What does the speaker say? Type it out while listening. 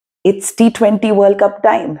It's T20 World Cup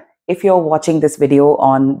time. If you're watching this video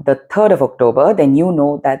on the 3rd of October, then you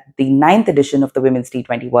know that the 9th edition of the Women's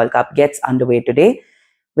T20 World Cup gets underway today.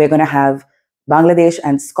 We're going to have Bangladesh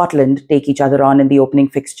and Scotland take each other on in the opening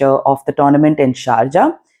fixture of the tournament in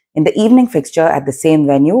Sharjah. In the evening fixture at the same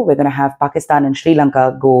venue, we're going to have Pakistan and Sri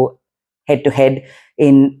Lanka go head-to-head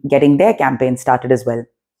in getting their campaign started as well.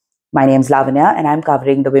 My name's Lavanya, and I'm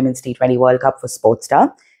covering the Women's T20 World Cup for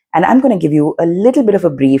Sportstar. And I'm going to give you a little bit of a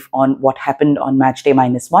brief on what happened on Matchday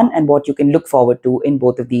 -1 and what you can look forward to in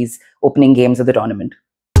both of these opening games of the tournament.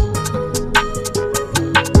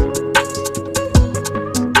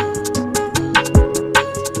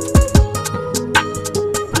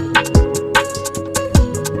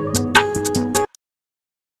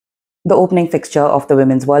 The opening fixture of the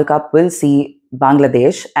Women's World Cup will see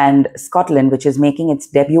Bangladesh and Scotland, which is making its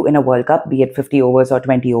debut in a World Cup, be it 50 overs or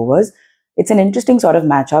 20 overs. It's an interesting sort of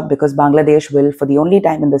matchup because Bangladesh will, for the only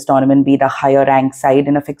time in this tournament, be the higher ranked side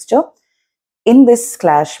in a fixture. In this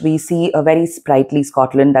clash, we see a very sprightly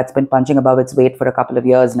Scotland that's been punching above its weight for a couple of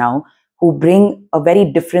years now, who bring a very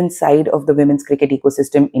different side of the women's cricket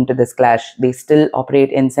ecosystem into this clash. They still operate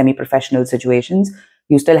in semi-professional situations.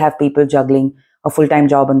 You still have people juggling a full-time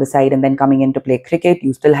job on the side and then coming in to play cricket.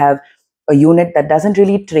 You still have a unit that doesn't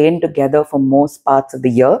really train together for most parts of the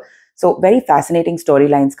year. So very fascinating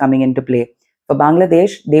storylines coming into play. For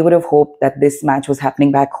Bangladesh, they would have hoped that this match was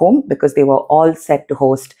happening back home because they were all set to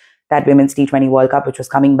host that Women's T20 World Cup, which was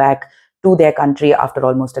coming back to their country after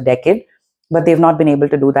almost a decade. But they've not been able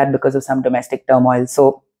to do that because of some domestic turmoil.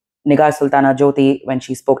 So Nigar Sultana Jyoti, when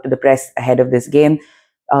she spoke to the press ahead of this game,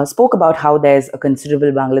 spoke about how there's a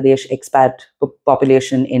considerable Bangladesh expat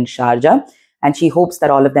population in Sharjah, and she hopes that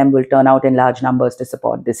all of them will turn out in large numbers to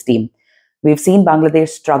support this team. We've seen Bangladesh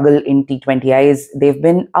struggle in T20Is. They've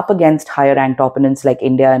been up against higher ranked opponents like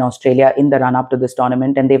India and Australia in the run-up to this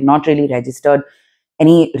tournament, and they've not really registered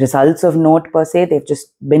any results of note per se. They've just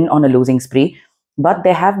been on a losing spree. But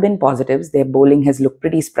there have been positives. Their bowling has looked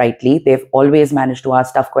pretty sprightly. They've always managed to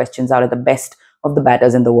ask tough questions out of the best of the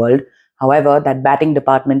batters in the world. However, that batting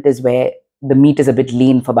department is where the meat is a bit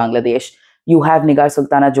lean for Bangladesh. You have Nigar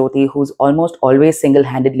Sultana Jyoti, who's almost always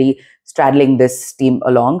single-handedly straddling this team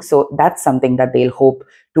along. So that's something that they'll hope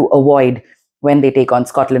to avoid when they take on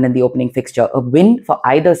Scotland in the opening fixture. A win for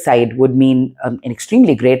either side would mean an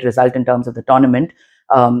extremely great result in terms of the tournament.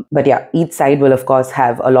 But yeah, each side will, of course,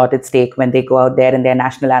 have a lot at stake when they go out there and their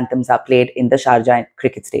national anthems are played in the Sharjah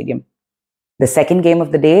Cricket Stadium. The second game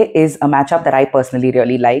of the day is a matchup that I personally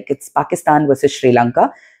really like. It's Pakistan versus Sri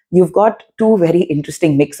Lanka. You've got two very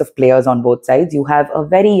interesting mix of players on both sides. You have a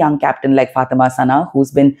very young captain like Fatima Sana,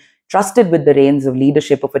 who's been trusted with the reins of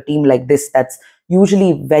leadership of a team like this that's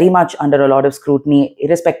usually very much under a lot of scrutiny,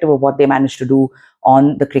 irrespective of what they manage to do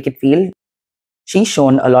on the cricket field. She's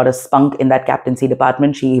shown a lot of spunk in that captaincy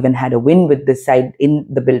department. She even had a win with this side in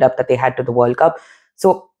the build-up that they had to the World Cup.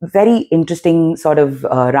 So very interesting sort of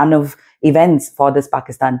run of events for this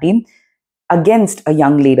Pakistan team. Against a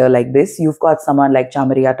young leader like this, you've got someone like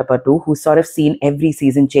Chamaria Tapatu, who's sort of seen every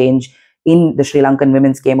season change in the Sri Lankan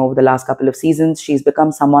women's game over the last couple of seasons. She's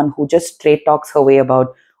become someone who just straight talks her way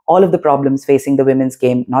about all of the problems facing the women's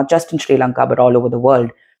game, not just in Sri Lanka, but all over the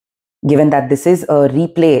world. Given that this is a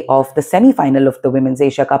replay of the semi-final of the Women's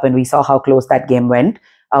Asia Cup, and we saw how close that game went,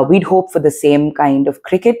 we'd hope for the same kind of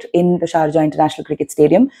cricket in the Sharjah International Cricket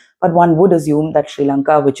Stadium. But one would assume that Sri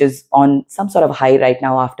Lanka, which is on some sort of high right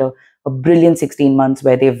now after a brilliant 16 months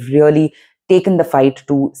where they've really taken the fight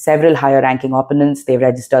to several higher ranking opponents. They've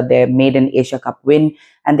registered their maiden Asia Cup win,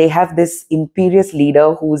 and they have this imperious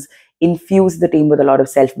leader who's infused the team with a lot of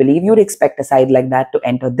self-belief. You'd expect a side like that to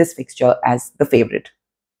enter this fixture as the favorite.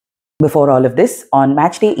 Before all of this, on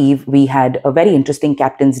Matchday Eve, we had a very interesting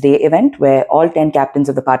Captain's Day event where all 10 captains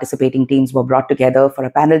of the participating teams were brought together for a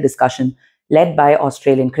panel discussion led by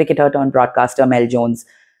Australian cricketer turned broadcaster Mel Jones.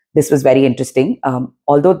 This was very interesting.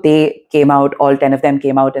 Although they came out, all 10 of them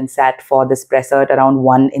came out and sat for this presser at around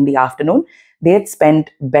 1 in the afternoon, they had spent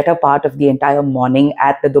better part of the entire morning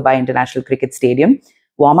at the Dubai International Cricket Stadium.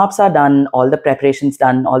 Warm-ups are done, all the preparations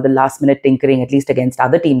done, all the last-minute tinkering, at least against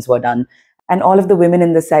other teams, were done. And all of the women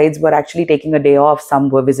in the sides were actually taking a day off. Some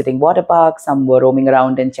were visiting water parks, some were roaming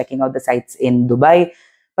around and checking out the sites in Dubai.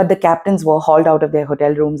 But the captains were hauled out of their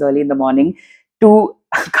hotel rooms early in the morning to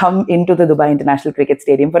come into the Dubai International Cricket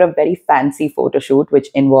Stadium for a very fancy photo shoot, which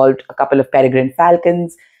involved a couple of peregrine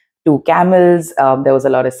falcons, 2 camels. There was a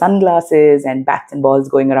lot of sunglasses and bats and balls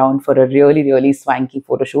going around for a really, really swanky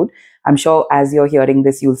photo shoot. I'm sure as you're hearing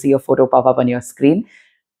this, you'll see a photo pop up on your screen.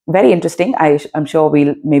 Very interesting. I'm sure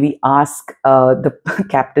we'll maybe ask the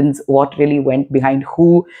captains what really went behind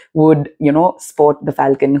who would, sport the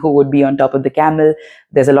falcon, who would be on top of the camel.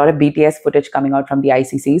 There's a lot of BTS footage coming out from the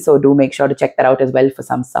ICC, so do make sure to check that out as well for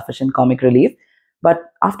some sufficient comic relief.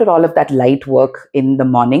 But after all of that light work in the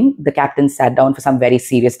morning, the captains sat down for some very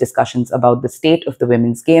serious discussions about the state of the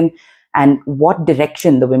women's game and what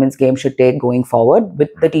direction the women's game should take going forward, with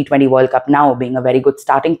the T20 World Cup now being a very good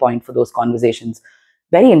starting point for those conversations.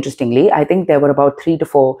 Very interestingly, I think there were about 3 to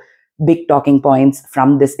 4 big talking points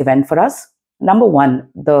from this event for us. Number one,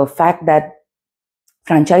 the fact that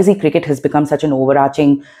franchisee cricket has become such an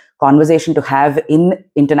overarching conversation to have in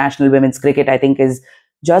international women's cricket, I think is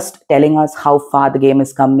just telling us how far the game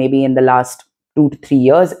has come maybe in the last 2 to 3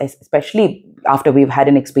 years, especially after we've had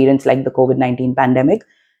an experience like the COVID-19 pandemic.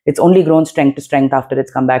 It's only grown strength to strength after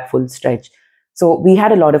it's come back full stretch. So we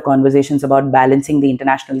had a lot of conversations about balancing the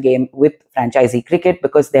international game with franchisee cricket,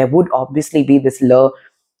 because there would obviously be this lure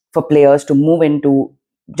for players to move into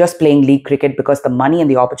just playing league cricket because the money and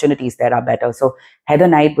the opportunities there are better. So Heather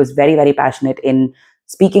Knight was very, very passionate in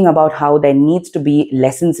speaking about how there needs to be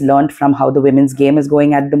lessons learned from how the women's game is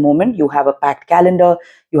going at the moment. You have a packed calendar.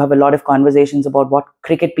 You have a lot of conversations about what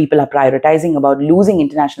cricket people are prioritizing, about losing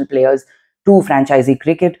international players to franchisee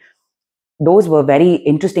cricket. Those were very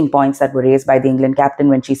interesting points that were raised by the England captain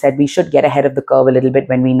when she said we should get ahead of the curve a little bit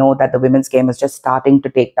when we know that the women's game is just starting to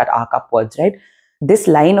take that arc upwards, right? This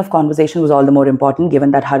line of conversation was all the more important given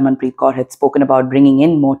that Harmanpreet Kaur had spoken about bringing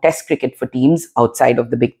in more test cricket for teams outside of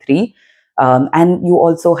the big three. And you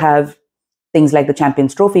also have things like the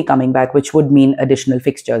Champions Trophy coming back, which would mean additional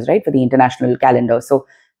fixtures, right, for the international calendar. So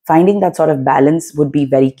finding that sort of balance would be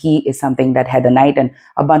very key is something that Heather Knight and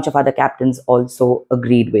a bunch of other captains also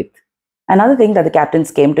agreed with. Another thing that the captains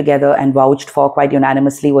came together and vouched for quite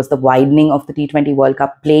unanimously was the widening of the T20 World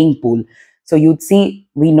Cup playing pool. So you'd see,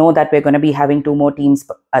 we know that we're going to be having 2 more teams,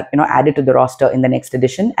 added to the roster in the next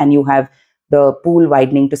edition, and you have the pool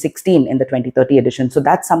widening to 16 in the 2030 edition. So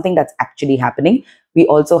that's something that's actually happening. We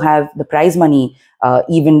also have the prize money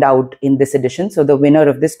evened out in this edition. So the winner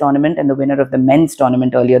of this tournament and the winner of the men's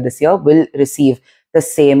tournament earlier this year will receive the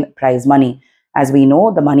same prize money. As we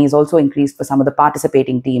know, the money is also increased for some of the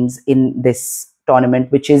participating teams in this tournament,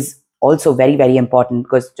 which is also very, very important,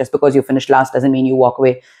 because just because you finish last doesn't mean you walk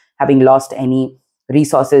away having lost any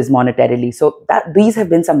resources monetarily. So these have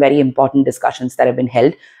been some very important discussions that have been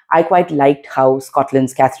held. I quite liked how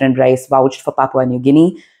Scotland's Catherine Bryce vouched for Papua New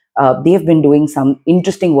Guinea. They've been doing some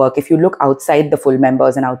interesting work. If you look outside the full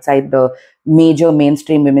members and outside the major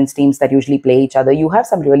mainstream women's teams that usually play each other, you have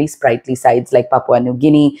some really sprightly sides like Papua New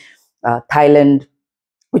Guinea, Thailand,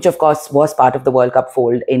 which of course was part of the World Cup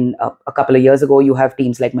fold in a couple of years ago. You have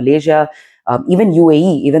teams like Malaysia, even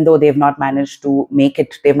UAE, even though they've not managed to make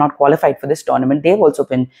it, they've not qualified for this tournament, they've also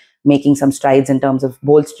been making some strides in terms of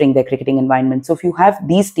bolstering their cricketing environment. So if you have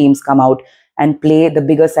these teams come out and play the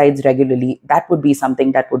bigger sides regularly, that would be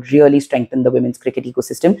something that would really strengthen the women's cricket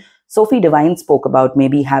ecosystem. Sophie Devine spoke about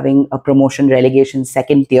maybe having a promotion relegation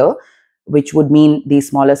second tier, which would mean these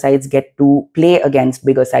smaller sides get to play against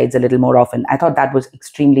bigger sides a little more often. I thought that was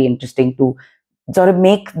extremely interesting to sort of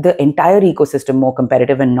make the entire ecosystem more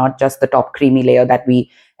competitive and not just the top creamy layer that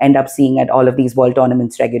we end up seeing at all of these world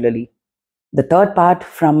tournaments regularly. The third part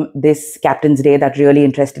from this Captain's Day that really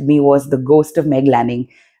interested me was the Ghost of Meg Lanning.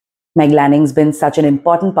 Meg Lanning's been such an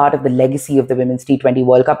important part of the legacy of the Women's T20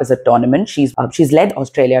 World Cup as a tournament. She's led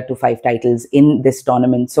Australia to 5 titles in this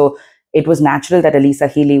tournament. So it was natural that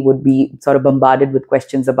Alyssa Healy would be sort of bombarded with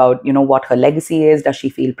questions about, what her legacy is. Does she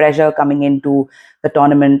feel pressure coming into the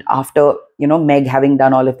tournament after, Meg having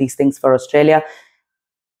done all of these things for Australia?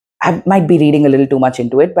 I might be reading a little too much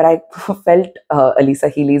into it, but I felt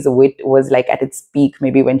Alyssa Healy's wit was like at its peak,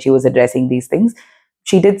 maybe when she was addressing these things.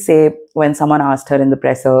 She did say, when someone asked her in the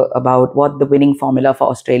presser about what the winning formula for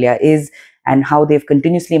Australia is and how they've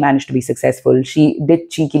continuously managed to be successful, she did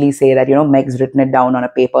cheekily say that, Meg's written it down on a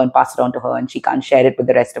paper and passed it on to her and she can't share it with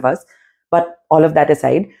the rest of us. But all of that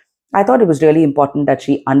aside, I thought it was really important that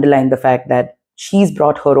she underlined the fact that she's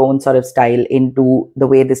brought her own sort of style into the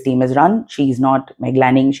way this team is run. She's not Meg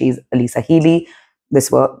Lanning, she's Alyssa Healy. This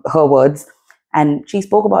were her words. And she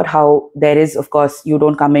spoke about how there is, of course, you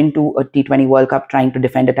don't come into a T20 World Cup trying to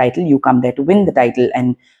defend a title. You come there to win the title.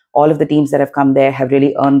 And all of the teams that have come there have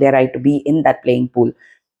really earned their right to be in that playing pool.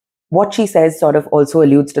 What she says sort of also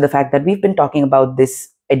alludes to the fact that we've been talking about this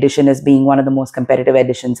edition as being one of the most competitive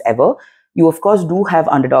editions ever. You, of course, do have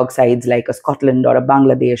underdog sides like a Scotland or a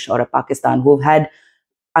Bangladesh or a Pakistan who've had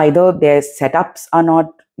either their setups are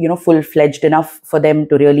not, full-fledged enough for them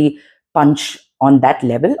to really punch on that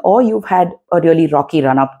level, or you've had a really rocky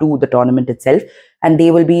run up to the tournament itself, and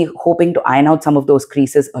they will be hoping to iron out some of those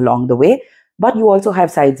creases along the way. But you also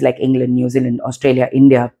have sides like England, New Zealand, Australia,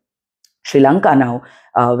 India, Sri Lanka now,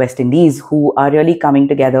 West Indies, who are really coming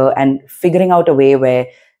together and figuring out a way where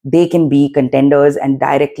they can be contenders and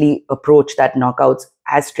directly approach that knockouts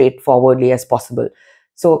as straightforwardly as possible.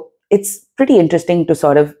 So it's pretty interesting to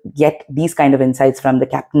sort of get these kind of insights from the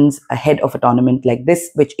captains ahead of a tournament like this,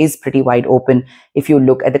 which is pretty wide open if you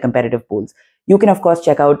look at the competitive pools. You can, of course,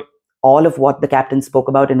 check out all of what the captains spoke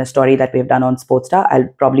about in a story that we've done on Sportstar. I'll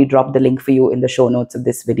probably drop the link for you in the show notes of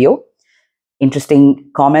this video. Interesting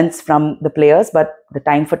comments from the players, but the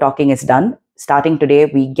time for talking is done. Starting today,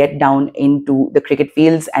 we get down into the cricket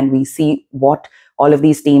fields and we see what all of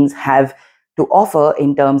these teams have to offer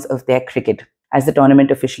in terms of their cricket as the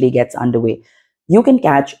tournament officially gets underway. You can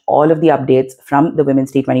catch all of the updates from the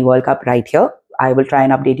Women's T20 World Cup right here. I will try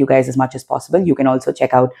and update you guys as much as possible. You can also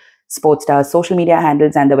check out Sportstar's social media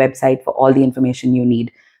handles and the website for all the information you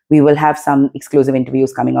need. We will have some exclusive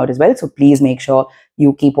interviews coming out as well, so please make sure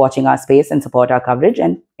you keep watching our space and support our coverage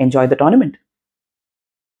and enjoy the tournament.